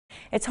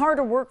It's hard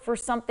to work for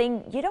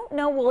something you don't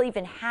know will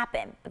even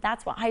happen, but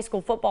that's what high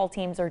school football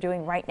teams are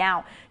doing right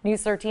now.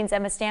 News 13's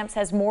Emma Stamps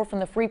has more from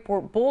the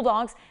Freeport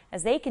Bulldogs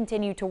as they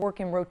continue to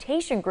work in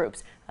rotation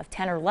groups of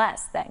 10 or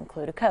less that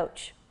include a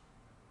coach.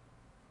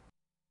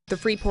 The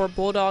Freeport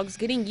Bulldogs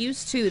getting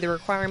used to the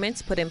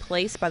requirements put in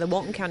place by the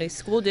Walton County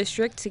School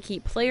District to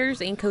keep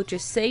players and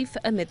coaches safe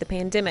amid the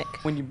pandemic.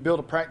 When you build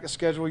a practice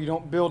schedule, you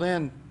don't build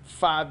in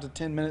 5 to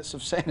 10 minutes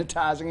of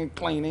sanitizing and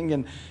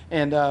cleaning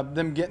and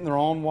them getting their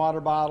own water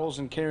bottles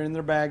and carrying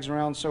their bags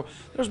around. So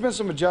there's been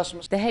some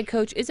adjustments. The head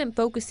coach isn't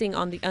focusing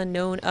on the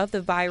unknown of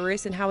the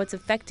virus and how it's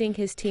affecting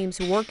his team's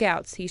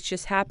workouts. He's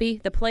just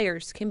happy the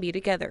players can be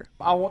together.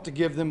 I want to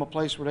give them a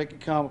place where they can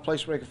come, a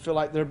place where they can feel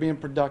like they're being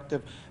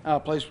productive, a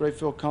place where they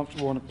feel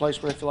comfortable, and a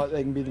place where they feel like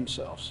they can be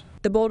themselves.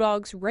 The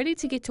Bulldogs ready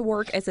to get to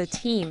work as a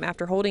team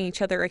after holding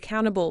each other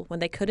accountable when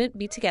they couldn't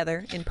be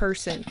together in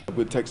person.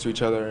 We'd text to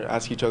each other,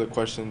 ask each other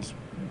questions,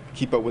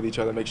 keep up with each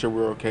other, make sure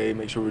we're okay,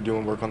 make sure we're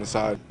doing work on the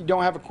side. You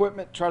don't have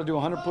equipment, try to do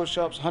 100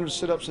 push-ups, 100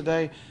 sit-ups a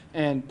day,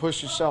 and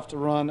push yourself to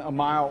run a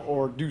mile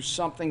or do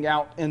something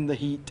out in the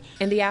heat.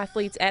 And the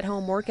athletes'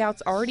 at-home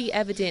workouts already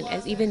evident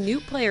as even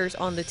new players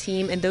on the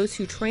team and those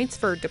who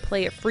transferred to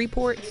play at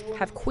Freeport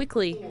have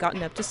quickly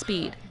gotten up to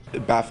speed.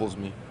 It baffles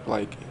me.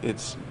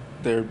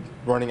 They're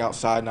running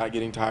outside, not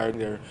getting tired.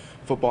 Their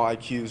football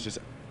IQ is just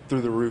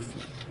through the roof.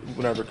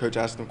 Whenever coach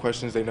asks them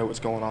questions, they know what's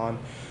going on.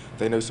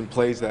 They know some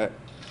plays that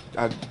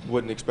I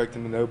wouldn't expect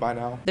them to know by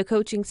now. The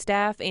coaching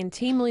staff and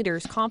team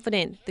leaders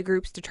confident the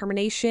group's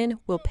determination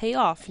will pay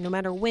off no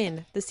matter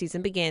when the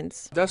season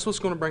begins. That's what's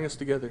going to bring us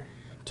together,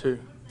 to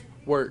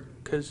work,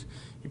 because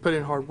you put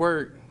in hard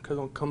work.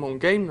 Because come on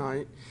game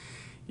night,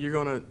 you're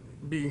going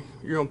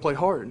to play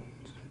hard.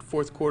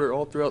 Fourth quarter,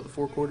 all throughout the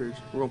 4 quarters,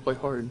 we're going to play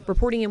hard.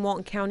 Reporting in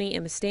Walton County,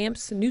 Emma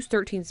Stamps, News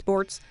 13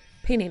 Sports,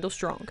 Panhandle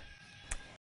Strong.